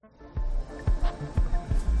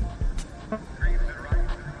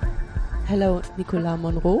Hello, Nicolas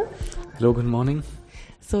Monroe. Hello, good morning.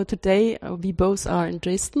 So today we both are in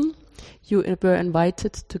Dresden. You were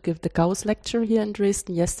invited to give the Gauss lecture here in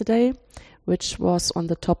Dresden yesterday, which was on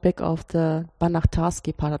the topic of the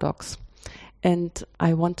Banach-Tarski paradox. And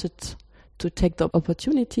I wanted to take the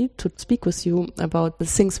opportunity to speak with you about the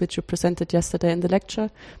things which you presented yesterday in the lecture,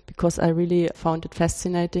 because I really found it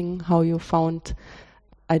fascinating how you found,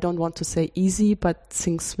 I don't want to say easy, but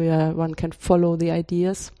things where one can follow the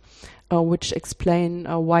ideas, which explain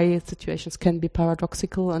why situations can be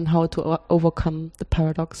paradoxical and how to overcome the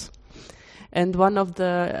paradox. And one of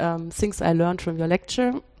the things I learned from your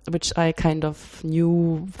lecture, which I kind of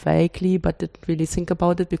knew vaguely but didn't really think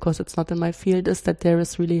about it because it's not in my field, is that there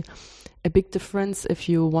is really a big difference if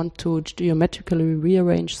you want to geometrically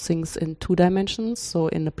rearrange things in 2 dimensions, so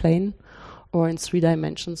in a plane, or in 3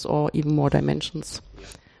 dimensions or even more dimensions.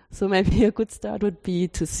 So maybe a good start would be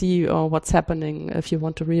to see what's happening if you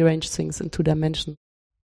want to rearrange things in 2 dimensions.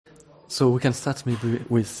 So we can start maybe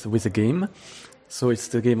with a game. So it's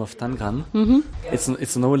the game of Tangram. Mm-hmm.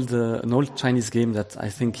 It's an old Chinese game that I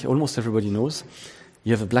think almost everybody knows.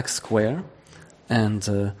 You have a black square,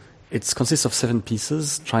 and it consists of 7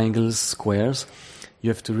 pieces, triangles, squares. You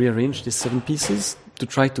have to rearrange these 7 pieces to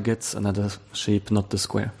try to get another shape, not the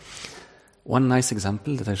square. One nice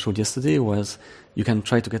example that I showed yesterday was you can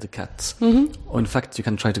try to get a cat. Mm-hmm. Or in fact, you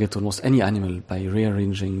can try to get almost any animal by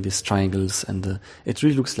rearranging these triangles, and it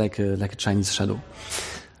really looks like a Chinese shadow.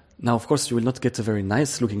 Now, of course, you will not get a very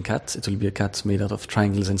nice-looking cat. It will be a cat made out of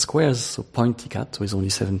triangles and squares, so pointy cat with only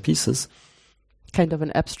 7 pieces. Kind of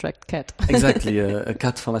an abstract cat. Exactly, a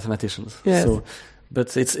cat for mathematicians. Yes. So,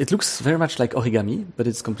 but it looks very much like origami, but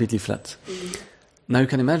it's completely flat. Mm-hmm. Now you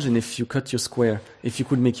can imagine if you cut your square, if you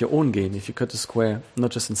could make your own game, if you cut a square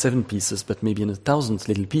not just in 7 pieces, but maybe in 1,000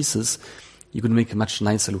 little pieces, you could make a much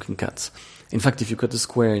nicer looking cat. In fact, if you cut a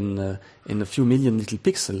square in a few million little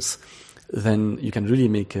pixels, then you can really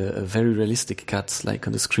make a very realistic cat like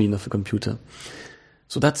on the screen of a computer.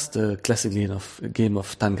 So that's the classic game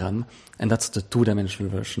of Tangram, and that's the 2-dimensional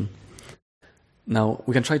version. Now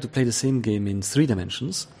we can try to play the same game in 3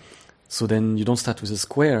 dimensions. So then you don't start with a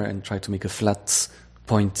square and try to make a flat,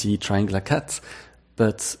 pointy, triangular cat,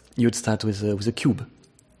 but you would start with a cube.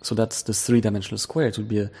 So that's the 3-dimensional square. It would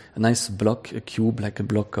be a nice block, a cube, like a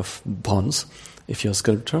block of bronze, if you're a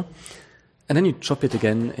sculptor. And then you chop it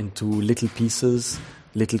again into little pieces,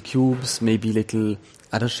 little cubes, maybe little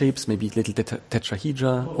other shapes, maybe little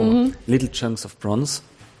tetrahedra or little chunks of bronze.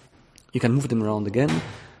 You can move them around again,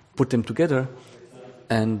 put them together,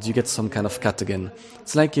 and you get some kind of cat again.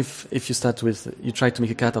 It's like if you start with, you try to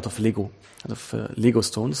make a cat out of Lego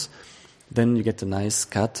stones, then you get a nice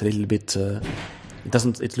cat, a little bit,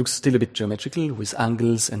 it looks still a bit geometrical with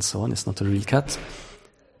angles and so on. It's not a real cat.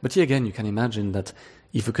 But here again, you can imagine that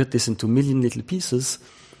if you cut this into 1 million little pieces,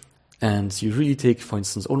 and you really take, for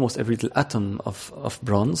instance, almost every little atom of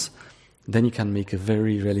bronze, then you can make a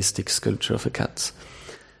very realistic sculpture of a cat.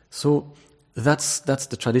 So that's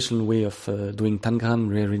the traditional way of doing Tangram,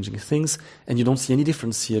 rearranging things, and you don't see any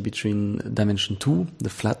difference here between dimension 2, the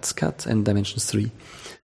flat cat, and dimension 3.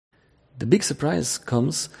 The big surprise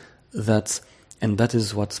comes that, and that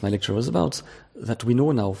is what my lecture was about, that we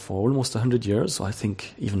know now for almost 100 years, or I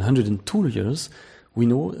think even 102 years, we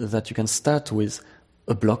know that you can start with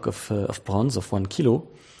a block of bronze of 1 kilo,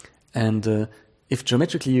 and if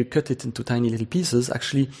geometrically you cut it into tiny little pieces,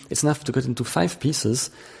 actually it's enough to cut into 5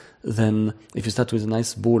 pieces. Then if you start with a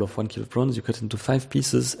nice ball of 1 kilo of bronze, you cut into 5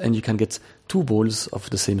 pieces and you can get 2 balls of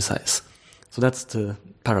the same size. So that's the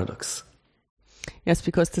paradox. Yes,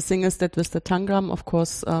 because the thing is that with the Tangram, of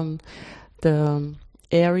course, the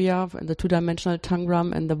area in the 2-dimensional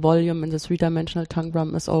Tangram and the volume in the 3-dimensional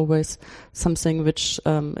Tangram is always something which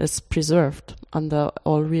is preserved under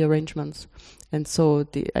all rearrangements. And so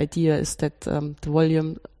the idea is that the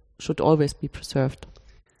volume should always be preserved.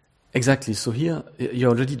 Exactly. So here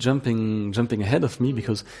you're already jumping ahead of me,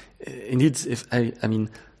 because indeed,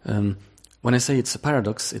 when I say it's a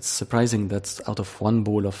paradox, it's surprising that out of 1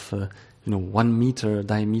 ball of 1 meter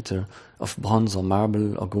diameter of bronze or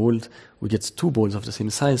marble or gold, we get 2 balls of the same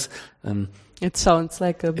size. It sounds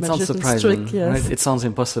like a magician's trick, yes. Right? It sounds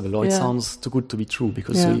impossible, or it sounds too good to be true,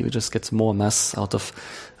 because we just get more mass out of.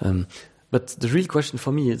 But the real question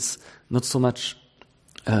for me is not so much.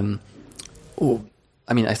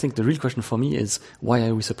 I think the real question for me is, why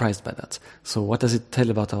are we surprised by that? So what does it tell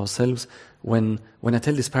about ourselves when I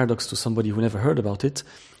tell this paradox to somebody who never heard about it?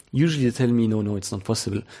 usually they tell me, no, it's not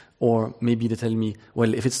possible. Or maybe they tell me,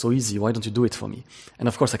 well, if it's so easy, why don't you do it for me? And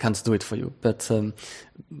of course I can't do it for you. But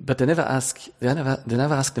they never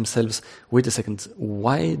ask themselves, wait a second,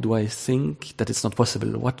 why do I think that it's not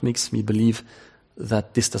possible? What makes me believe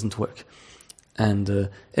that this doesn't work? And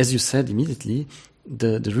as you said immediately,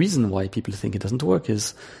 the reason why people think it doesn't work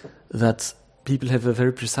is that people have a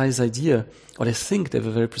very precise idea, or they think they have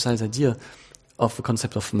a very precise idea of the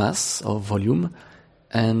concept of mass or volume,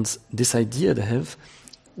 and this idea they have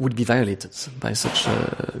would be violated by such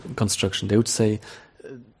a construction. They would say,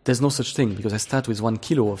 there's no such thing, because I start with 1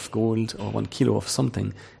 kilo of gold or 1 kilo of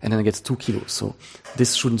something, and then I get 2 kilos, so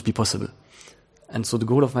this shouldn't be possible. And so the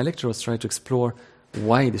goal of my lecture was to try to explore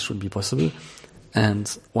why this should be possible,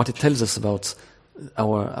 and what it tells us about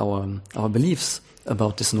our beliefs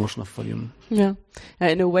about this notion of volume. Yeah.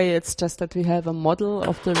 In a way, it's just that we have a model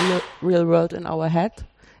of the real world in our head,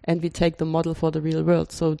 and we take the model for the real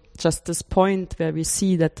world. So just this point where we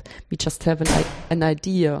see that we just have an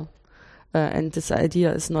idea, and this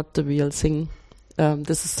idea is not the real thing.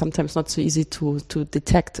 This is sometimes not so easy to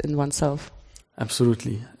detect in oneself.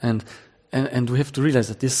 Absolutely. And we have to realize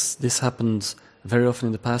that this happened very often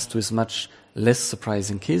in the past with much less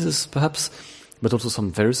surprising cases, perhaps, but also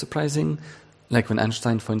some very surprising, like when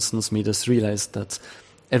Einstein, for instance, made us realize that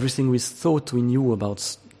everything we thought we knew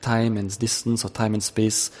about time and distance or time and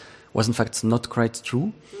space was in fact not quite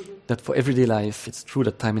true. Mm-hmm. That for everyday life, it's true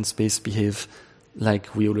that time and space behave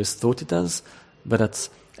like we always thought it does, but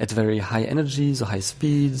at very high energies or high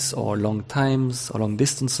speeds or long times or long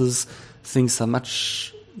distances, things are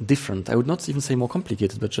much different. I would not even say more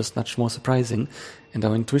complicated, but just much more surprising. And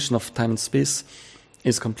our intuition of time and space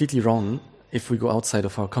is completely wrong if we go outside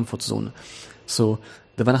of our comfort zone. So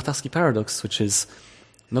the Banach-Tarski paradox, which is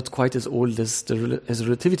not quite as old as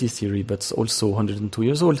relativity theory, but also 102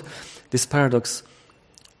 years old, this paradox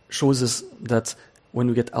shows us that when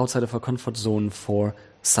we get outside of our comfort zone for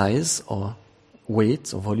size or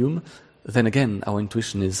weight or volume, then again, our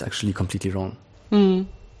intuition is actually completely wrong. Mm.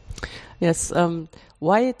 Yes.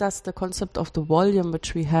 Why does the concept of the volume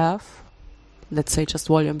which we have, let's say just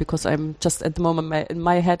volume, because I'm just at the moment, in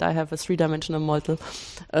my head I have a 3-dimensional model,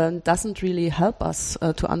 doesn't really help us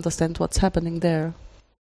to understand what's happening there?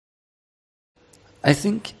 I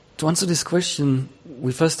think to answer this question,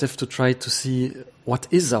 we first have to try to see what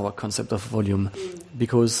is our concept of volume,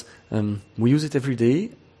 because we use it every day,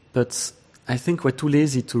 but I think we're too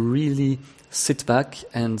lazy to really sit back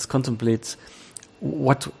and contemplate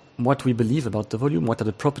what we believe about the volume, what are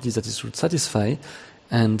the properties that it should satisfy.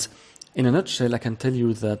 And in a nutshell, I can tell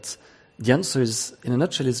you that the answer is, in a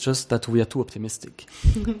nutshell, is just that we are too optimistic.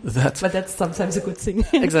 But that's sometimes a good thing.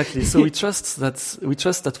 Exactly. So we trust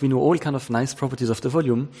that we know all kind of nice properties of the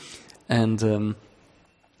volume. And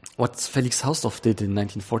what Felix Hausdorff did in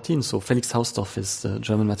 1914, so Felix Hausdorff is the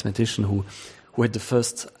German mathematician who had the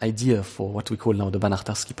first idea for what we call now the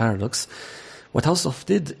Banach-Tarski paradox. What Hausdorff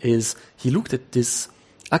did is he looked at these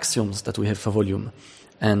axioms that we have for volume.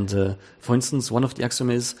 And for instance, one of the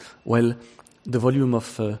axioms is, well, the volume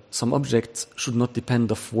of some object should not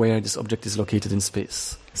depend of where this object is located in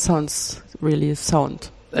space. Sounds really sound.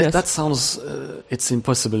 Yes. That sounds, it's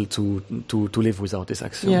impossible to live without this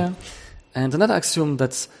axiom. Yeah. And another axiom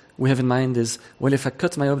that we have in mind is, well, if I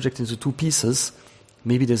cut my object into 2 pieces,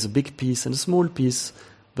 maybe there's a big piece and a small piece,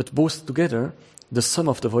 but both together, the sum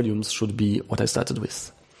of the volumes should be what I started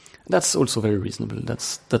with. That's also very reasonable.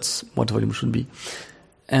 That's what volume should be.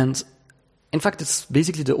 And in fact, it's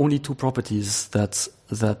basically the only 2 properties that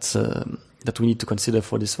we need to consider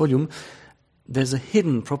for this volume. There's a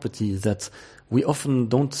hidden property that we often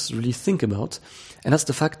don't really think about, and that's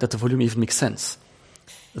the fact that the volume even makes sense.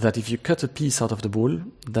 That if you cut a piece out of the ball,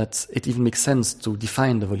 that it even makes sense to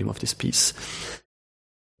define the volume of this piece.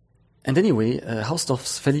 And anyway,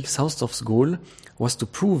 Felix Hausdorff's goal was to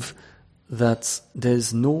prove that there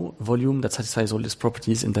is no volume that satisfies all these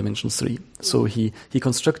properties in dimension 3. So he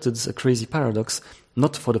constructed a crazy paradox,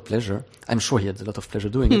 not for the pleasure. I'm sure he had a lot of pleasure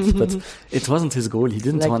doing it, but it wasn't his goal. He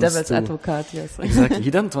didn't want devil's advocate, yes. Exactly. He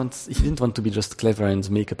didn't want to be just clever and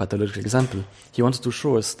make a pathological example. He wanted to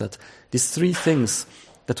show us that these 3 things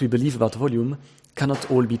that we believe about volume cannot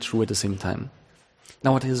all be true at the same time.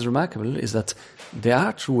 Now, what is remarkable is that they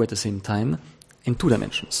are true at the same time in 2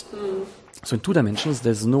 dimensions. So in 2 dimensions,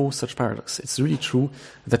 there's no such paradox. It's really true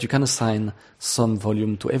that you can assign some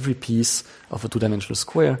volume to every piece of a 2-dimensional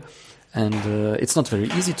square, and it's not very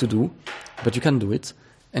easy to do, but you can do it.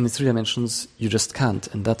 And in 3 dimensions, you just can't,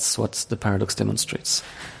 and that's what the paradox demonstrates.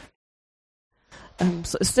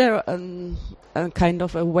 So is there a kind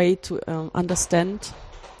of a way to understand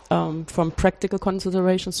from practical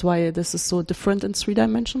considerations why this is so different in 3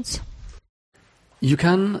 dimensions? You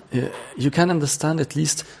can understand at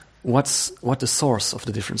least what the source of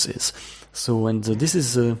the difference is. So, and this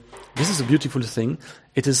is a beautiful thing.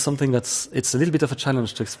 It is something it's a little bit of a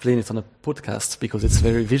challenge to explain it on a podcast because it's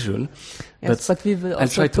very visual. Yes, but we will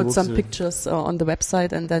also put some pictures on the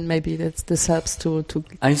website, and then maybe this helps to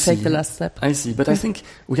take the last step. I see, but I think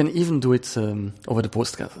we can even do it over the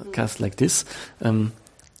podcast like this.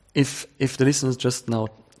 If the listeners just now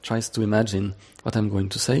tries to imagine what I'm going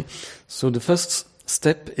to say. So the first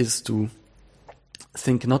step is to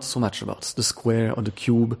think not so much about the square or the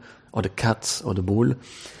cube or the cat or the ball.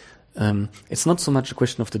 It's not so much a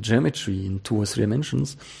question of the geometry in 2 or 3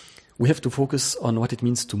 dimensions. We have to focus on what it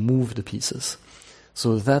means to move the pieces.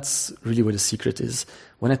 So that's really where the secret is.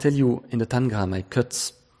 When I tell you in the tangram I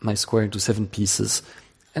cut my square into 7 pieces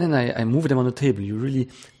and then I move them on the table, you really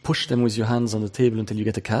push them with your hands on the table until you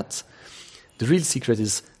get a cat. The real secret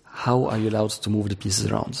is how are you allowed to move the pieces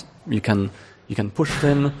around. You can push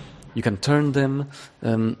them, you can turn them.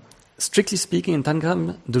 Strictly speaking, in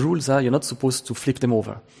tangram, the rules are you're not supposed to flip them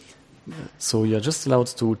over. So you're just allowed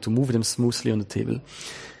to move them smoothly on the table.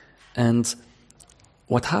 And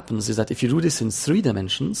what happens is that if you do this in 3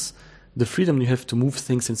 dimensions, the freedom you have to move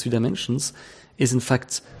things in 3 dimensions is in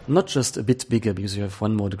fact not just a bit bigger because you have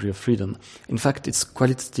 1 more degree of freedom. In fact, it's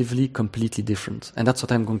qualitatively completely different. And that's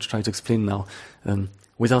what I'm going to try to explain now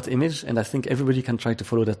without image. And I think everybody can try to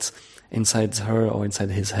follow that inside her or inside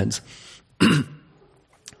his head.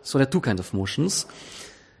 So there are 2 kinds of motions.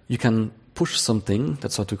 You can push something,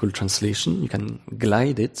 that's what we call translation. You can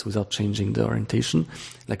glide it without changing the orientation,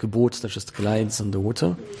 like a boat that just glides on the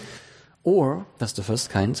water. Or, that's the first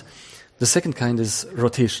kind. The second kind is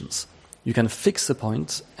rotations. You can fix a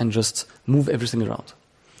point and just move everything around.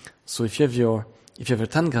 So if you have a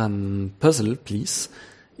tangram puzzle piece,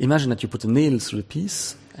 imagine that you put a nail through the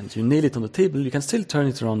piece and you nail it on the table, you can still turn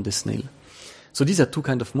it around this nail. So these are 2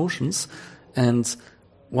 kinds of motions, and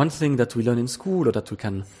one thing that we learn in school or that we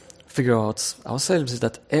can figure out ourselves is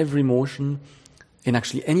that every motion in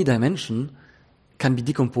actually any dimension can be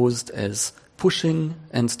decomposed as pushing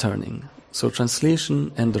and turning. So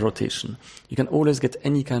translation and the rotation. You can always get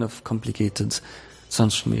any kind of complicated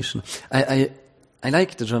transformation. I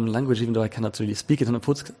like the German language, even though I cannot really speak it on a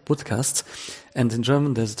podcast. And in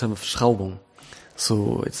German, there's a term of Schraubung.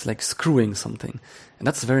 So it's like screwing something. And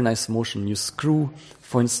that's a very nice motion. You screw,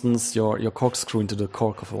 for instance, your corkscrew into the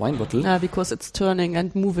cork of a wine bottle. Because it's turning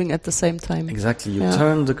and moving at the same time. Exactly. You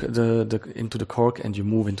turn into the cork and you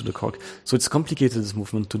move into the cork. So it's complicated, this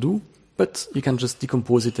movement to do, but you can just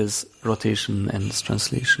decompose it as rotation and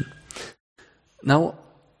translation. Now,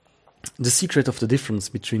 the secret of the difference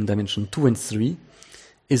between dimension 2 and 3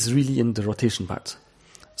 is really in the rotation part.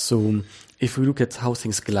 So if we look at how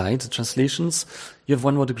things glide, translations, you have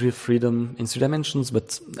 1 more degree of freedom in 3 dimensions,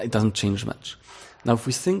 but it doesn't change much. Now, if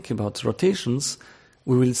we think about rotations,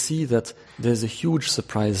 we will see that there's a huge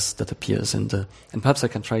surprise that appears, and perhaps I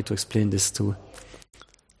can try to explain this to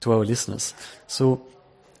our listeners. So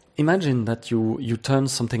imagine that you turn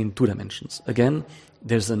something in 2 dimensions. Again,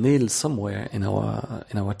 there's a nail somewhere in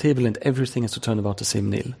our table, and everything has to turn about the same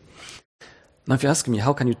nail. Now, if you ask me,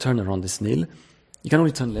 how can you turn around this nail? You can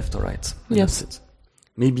only turn left or right. Yes. That's it.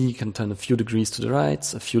 Maybe you can turn a few degrees to the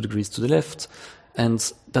right, a few degrees to the left, and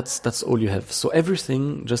that's all you have. So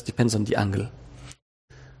everything just depends on the angle.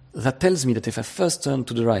 That tells me that if I first turn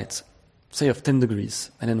to the right, say of 10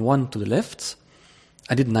 degrees, and then 1 to the left,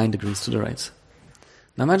 I did 9 degrees to the right.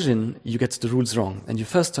 Now imagine you get the rules wrong, and you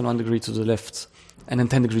first turn 1 degree to the left, and then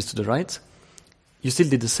 10 degrees to the right. You still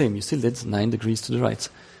did the same. You still did 9 degrees to the right.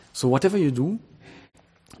 So whatever you do,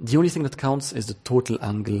 the only thing that counts is the total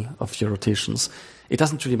angle of your rotations. It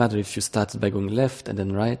doesn't really matter if you started by going left and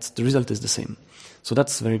then right. The result is the same. So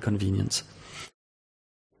that's very convenient.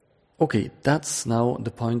 Okay, that's now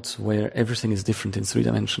the point where everything is different in 3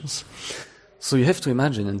 dimensions. So you have to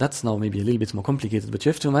imagine, and that's now maybe a little bit more complicated, but you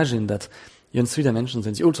have to imagine that you're in 3 dimensions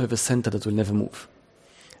and you also have a center that will never move.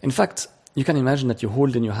 In fact, you can imagine that you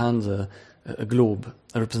hold in your hand a globe,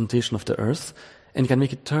 a representation of the Earth, and you can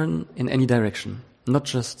make it turn in any direction. Not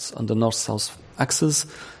just on the north-south axis,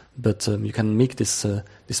 but you can make this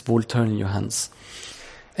ball turn in your hands.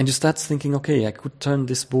 And you start thinking, okay, I could turn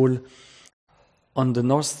this ball on the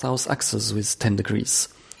north-south axis with 10 degrees,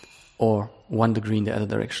 or 1 degree in the other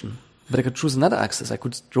direction. But I could choose another axis. I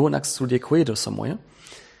could draw an axis through the equator somewhere,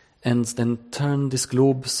 and then turn this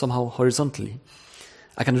globe somehow horizontally.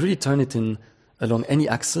 I can really turn it along any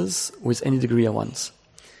axis with any degree I want.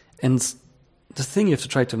 And the thing you have to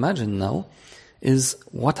try to imagine now is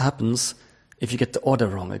what happens if you get the order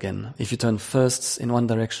wrong again, if you turn first in one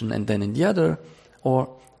direction and then in the other, or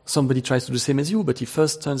somebody tries to do the same as you, but he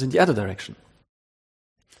first turns in the other direction.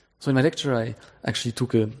 So in my lecture, I actually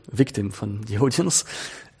took a victim from the audience,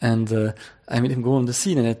 and I made him go on the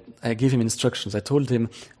scene, and I gave him instructions. I told him,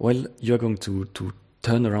 well, you're going to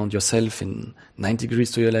turn around yourself in 90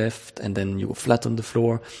 degrees to your left, and then you go flat on the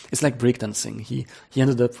floor. It's like breakdancing. He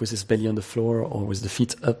ended up with his belly on the floor or with the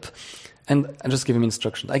feet up, and I just gave him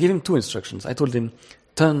instructions. I gave him 2 instructions. I told him,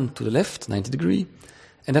 turn to the left, 90 degree,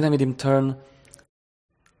 and then I made him turn.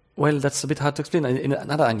 Well, that's a bit hard to explain. In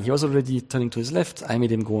another angle, he was already turning to his left. I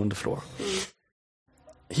made him go on the floor.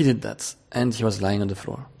 He did that, and he was lying on the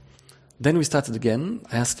floor. Then we started again.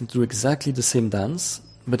 I asked him to do exactly the same dance,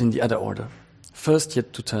 but in the other order. First, he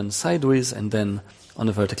had to turn sideways and then on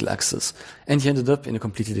a vertical axis. And he ended up in a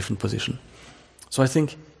completely different position. So I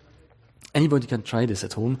think anybody can try this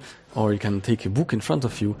at home, or you can take a book in front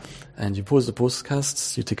of you, and you pause the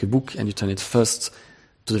podcasts, you take a book, and you turn it first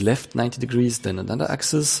to the left 90 degrees, then another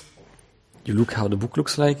axis. You look how the book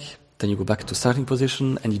looks like, then you go back to starting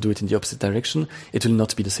position, and you do it in the opposite direction. It will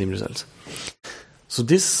not be the same result. So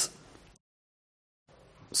this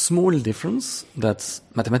small difference that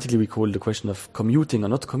mathematically we call the question of commuting or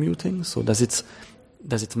not commuting. So does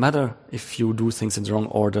it matter if you do things in the wrong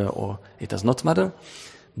order, or it does not matter?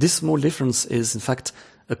 This small difference is in fact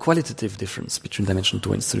a qualitative difference between dimension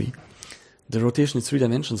 2 and 3. The rotation in 3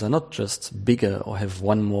 dimensions are not just bigger or have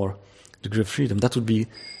one more degree of freedom. That would be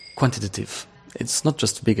quantitative. It's not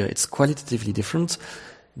just bigger, it's qualitatively different.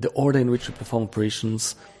 The order in which you perform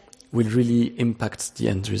operations will really impact the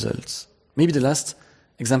end results. Maybe the last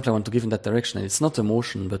example I want to give in that direction, and it's not a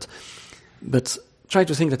motion, but try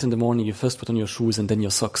to think that in the morning you first put on your shoes and then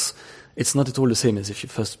your socks. It's not at all the same as if you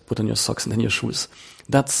first put on your socks and then your shoes.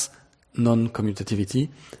 That's non-commutativity,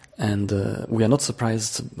 and we are not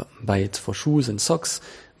surprised by it for shoes and socks,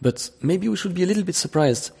 but maybe we should be a little bit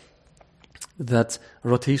surprised that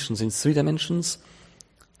rotations in 3 dimensions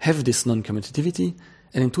have this non-commutativity,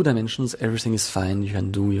 and in 2 dimensions everything is fine, you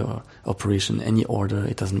can do your operation in any order,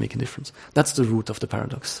 it doesn't make a difference. That's the root of the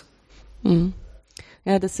paradox. Mm.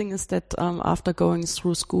 Yeah, the thing is that after going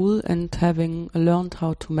through school and having learned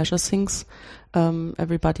how to measure things,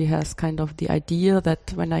 everybody has kind of the idea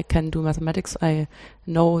that when I can do mathematics, I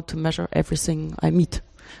know to measure everything I meet.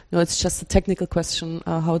 No, it's just a technical question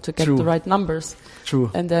how to get the right numbers. True.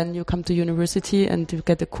 And then you come to university and you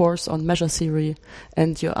get a course on measure theory,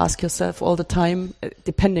 and you ask yourself all the time,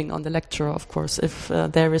 depending on the lecturer, of course, if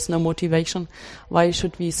there is no motivation, why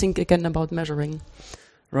should we think again about measuring?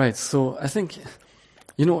 Right. So I think,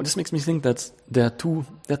 this makes me think that there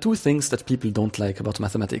are two things that people don't like about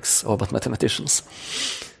mathematics or about mathematicians.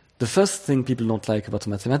 The first thing people don't like about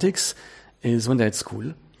mathematics is when they're at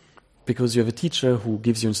school, because you have a teacher who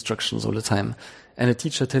gives you instructions all the time, and a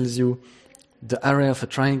teacher tells you the area of a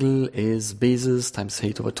triangle is bases times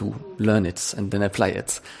height over 2. Learn it and then apply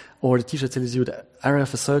it. Or the teacher tells you the area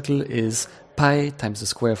of a circle is pi times the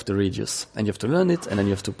square of the radius, and you have to learn it and then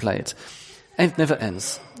you have to apply it. And it never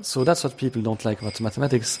ends. So that's what people don't like about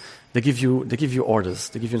mathematics. They give you orders,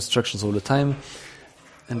 they give you instructions all the time,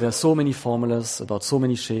 and there are so many formulas about so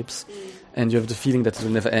many shapes, and you have the feeling that it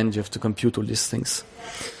will never end. You have to compute all these things.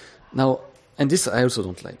 Now, and this I also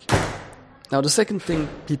don't like. Now, the second thing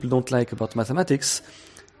people don't like about mathematics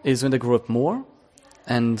is when they grow up more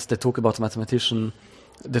and they talk to a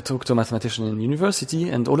mathematician in university,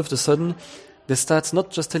 and all of a sudden they start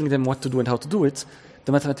not just telling them what to do and how to do it.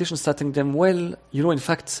 The mathematician starts telling them, well, in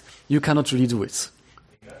fact, you cannot really do it.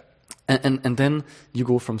 And then you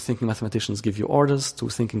go from thinking mathematicians give you orders to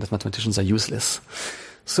thinking that mathematicians are useless.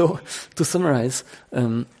 So, to summarize,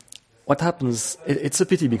 what happens, it's a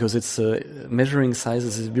pity because it's measuring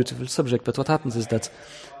sizes is a beautiful subject, but what happens is that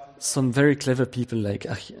some very clever people like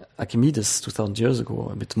Archimedes 2,000 years ago,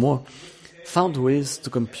 or a bit more, found ways to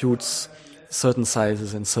compute certain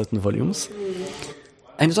sizes and certain volumes.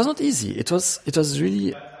 And it was not easy. It was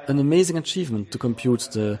really an amazing achievement to compute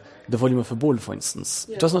the volume of a ball, for instance.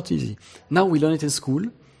 Yeah. It was not easy. Now we learn it in school,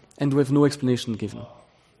 and we have no explanation given.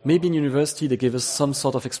 Maybe in university they gave us some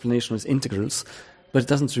sort of explanation with integrals, but it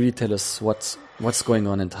doesn't really tell us what's going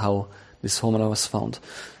on and how this formula was found.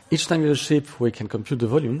 Each time you have a shape where you can compute the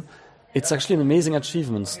volume, it's actually an amazing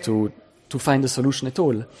achievement to find a solution at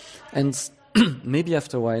all. And maybe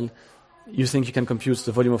after a while, you think you can compute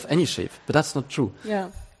the volume of any shape, but that's not true.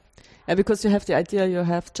 Yeah, because you have the idea you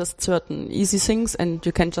have just certain easy things and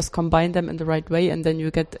you can just combine them in the right way, and then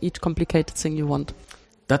you get each complicated thing you want.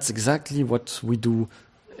 That's exactly what we do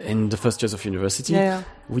in the first years of university,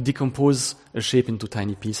 we decompose a shape into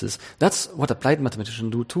tiny pieces. That's what applied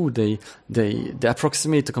mathematicians do too. They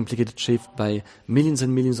approximate a complicated shape by millions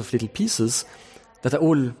and millions of little pieces that are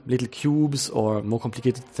all little cubes or more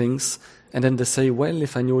complicated things. And then they say, well,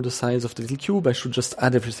 if I know the size of the little cube, I should just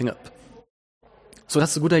add everything up. So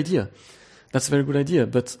that's a good idea. That's a very good idea,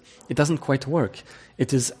 but it doesn't quite work.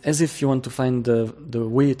 It is as if you want to find the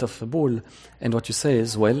weight of a ball, and what you say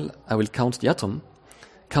is, well, I will count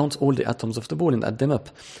all the atoms of the ball and add them up.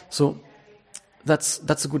 So that's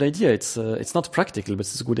a good idea. It's not practical, but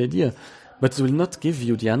it's a good idea. But it will not give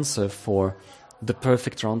you the answer for the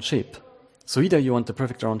perfect round shape. So either you want the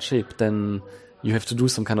perfect round shape, then you have to do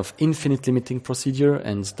some kind of infinite limiting procedure,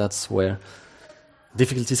 and that's where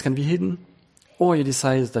difficulties can be hidden. Or you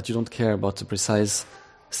decide that you don't care about the precise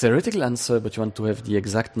theoretical answer, but you want to have the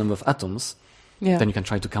exact number of atoms. Yeah. Then you can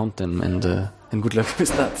try to count them, and good luck with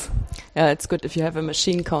that. Yeah, it's good if you have a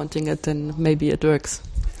machine counting it, then maybe it works.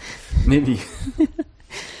 Maybe.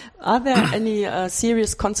 Are there any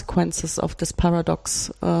serious consequences of this paradox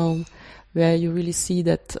where you really see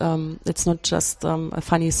that it's not just a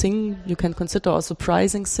funny thing, you can consider a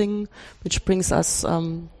surprising thing, which brings us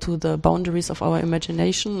to the boundaries of our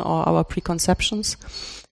imagination or our preconceptions?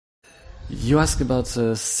 You ask about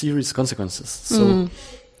serious consequences. So,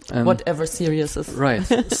 whatever serious is. Right.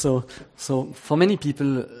 So for many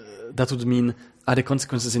people, that would mean, are there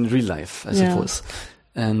consequences in real life, I suppose.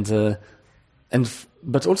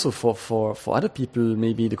 But also for other people,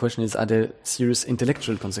 maybe the question is, are there serious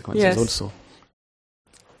intellectual consequences also?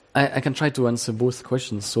 I can try to answer both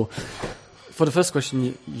questions. So for the first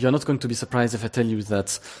question, you're not going to be surprised if I tell you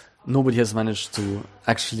that nobody has managed to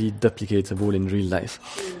actually duplicate a ball in real life.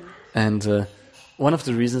 And one of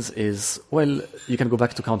the reasons is, well, you can go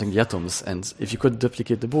back to counting the atoms, and if you could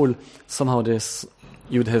duplicate the ball, somehow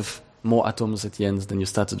you would have more atoms at the end than you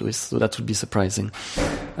started with, so that would be surprising.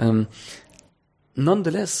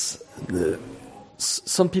 Nonetheless,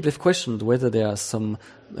 some people have questioned whether there are some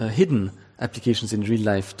hidden applications in real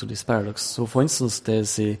life to this paradox. So, for instance,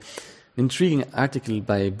 there's an intriguing article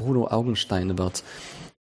by Bruno Augenstein about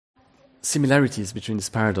similarities between this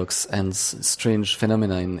paradox and strange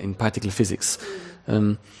phenomena in particle physics.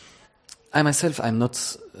 I myself, I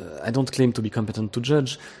don't claim to be competent to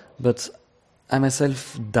judge, but I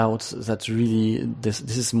myself doubt that really this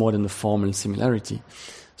is more than a formal similarity.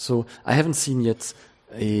 So I haven't seen yet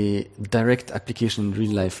a direct application in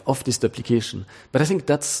real life of this duplication. But I think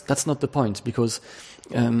that's not the point, because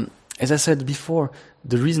as I said before,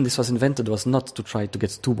 the reason this was invented was not to try to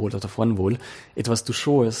get two balls out of one ball. It was to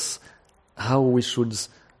show us how we should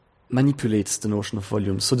manipulate the notion of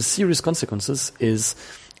volume. So the serious consequences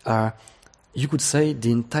are, you could say,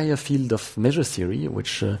 the entire field of measure theory,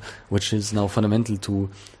 which is now fundamental to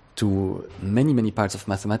many, many parts of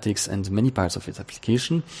mathematics and many parts of its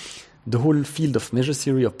application. The whole field of measure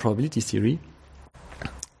theory or probability theory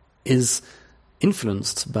is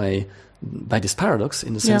influenced by this paradox,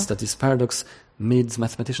 in the sense that this paradox made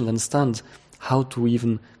mathematicians understand how to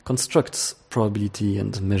even construct probability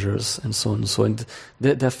and measures and so on. So, and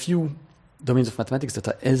there are few domains of mathematics that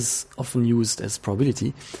are as often used as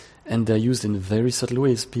probability, and they're used in very subtle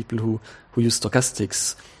ways. People who use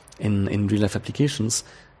stochastics in real-life applications,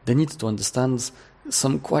 they need to understand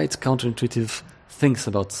some quite counterintuitive things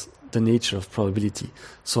about the nature of probability.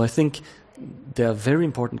 So I think there are very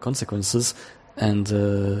important consequences, and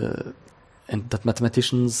that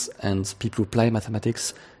mathematicians and people who apply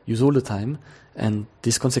mathematics use all the time. And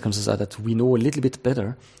these consequences are that we know a little bit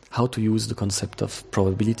better how to use the concept of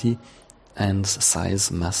probability and size,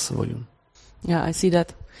 mass, volume. Yeah, I see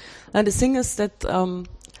that. And the thing is that,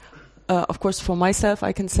 of course, for myself,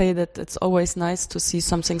 I can say that it's always nice to see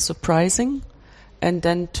something surprising, and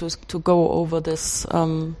then to go over this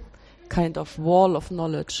kind of wall of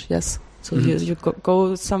knowledge. Yes, so you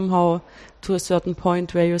go somehow to a certain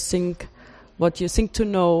point where you think what you think to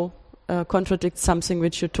know contradicts something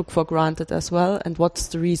which you took for granted as well, and what's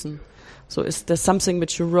the reason? So is there something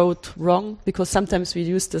which you wrote wrong? Because sometimes we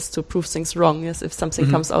use this to prove things wrong, yes, if something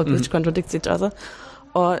comes out which contradicts each other.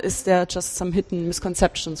 Or is there just some hidden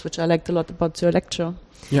misconceptions, which I liked a lot about your lecture?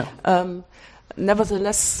 Yeah.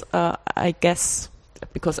 Nevertheless, I guess,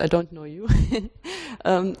 because I don't know you,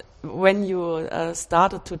 when you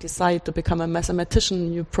started to decide to become a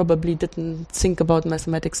mathematician, you probably didn't think about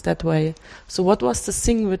mathematics that way. So what was the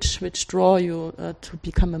thing which drew you to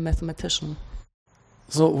become a mathematician?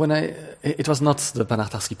 So it was not the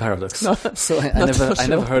Banach-Tarski paradox. No, so I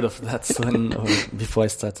never heard of that before I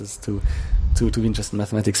started to be interested in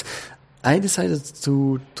mathematics. I decided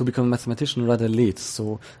to become a mathematician rather late,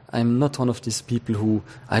 so I'm not one of these people who,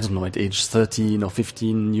 I don't know, at age 13 or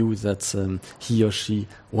 15 knew that he or she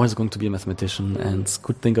was going to be a mathematician and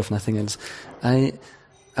could think of nothing else. I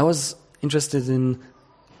was interested in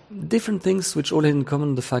different things which all had in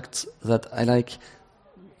common the fact that I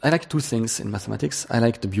like two things in mathematics. I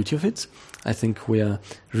like the beauty of it. I think we are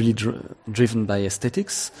really driven by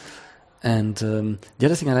aesthetics. And the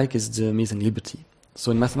other thing I like is the amazing liberty. So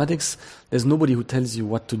in mathematics, there's nobody who tells you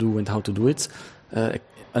what to do and how to do it,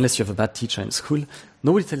 unless you have a bad teacher in school.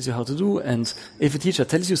 Nobody tells you how to do, and if a teacher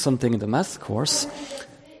tells you something in the math course,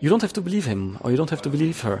 you don't have to believe him or you don't have to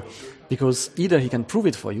believe her, because either he can prove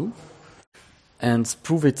it for you and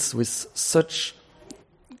prove it with such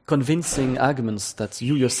convincing arguments that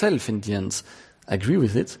you yourself in the end agree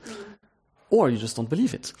with it, or you just don't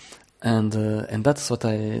believe it. And that's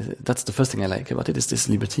that's the first thing I like about it, is this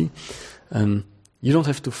liberty. You don't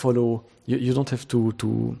have to follow. You don't have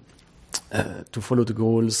to follow the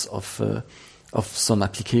goals of some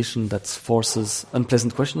application that forces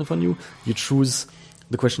unpleasant questions upon you. You choose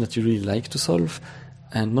the question that you really like to solve,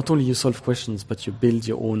 and not only you solve questions, but you build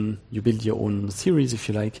your own theories, if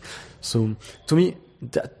you like. So to me,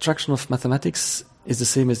 the attraction of mathematics is the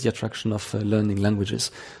same as the attraction of learning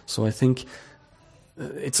languages. So I think.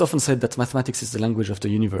 It's often said that mathematics is the language of the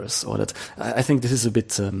universe, or that I think this is a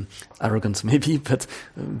bit arrogant, maybe, but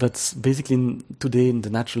basically today in the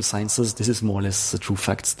natural sciences, this is more or less a true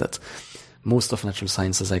fact that most of natural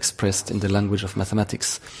sciences are expressed in the language of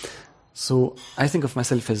mathematics. So I think of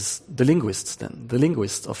myself as the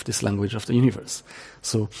linguist of this language of the universe.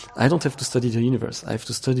 So I don't have to study the universe. I have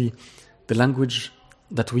to study the language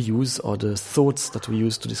that we use, or the thoughts that we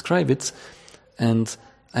use to describe it, and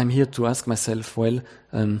I'm here to ask myself, well,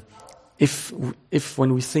 if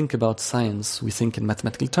when we think about science, we think in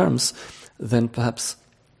mathematical terms, then perhaps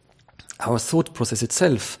our thought process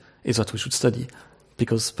itself is what we should study,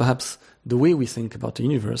 because perhaps the way we think about the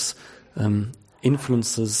universe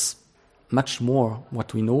influences much more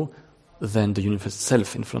what we know than the universe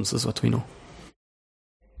itself influences what we know.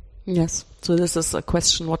 Yes, so this is a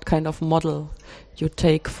question, what kind of model you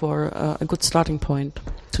take for a good starting point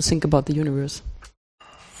to think about the universe.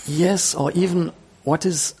 Yes, or even what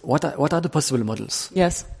are the possible models?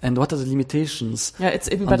 Yes, and what are the limitations? Yeah, it's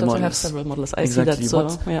even better to have several models. I see that. So,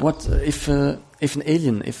 what if an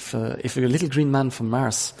alien, if a little green man from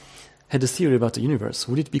Mars had a theory about the universe,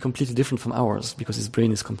 would it be completely different from ours because his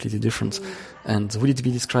brain is completely different? And would it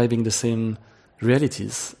be describing the same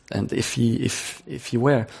realities? And if he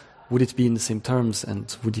were, would it be in the same terms?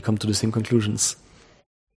 And would he come to the same conclusions?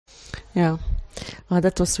 Yeah,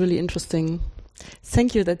 that was really interesting.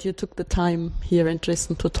 Thank you that you took the time here in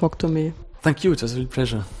Dresden to talk to me. Thank you. It was a real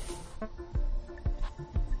pleasure.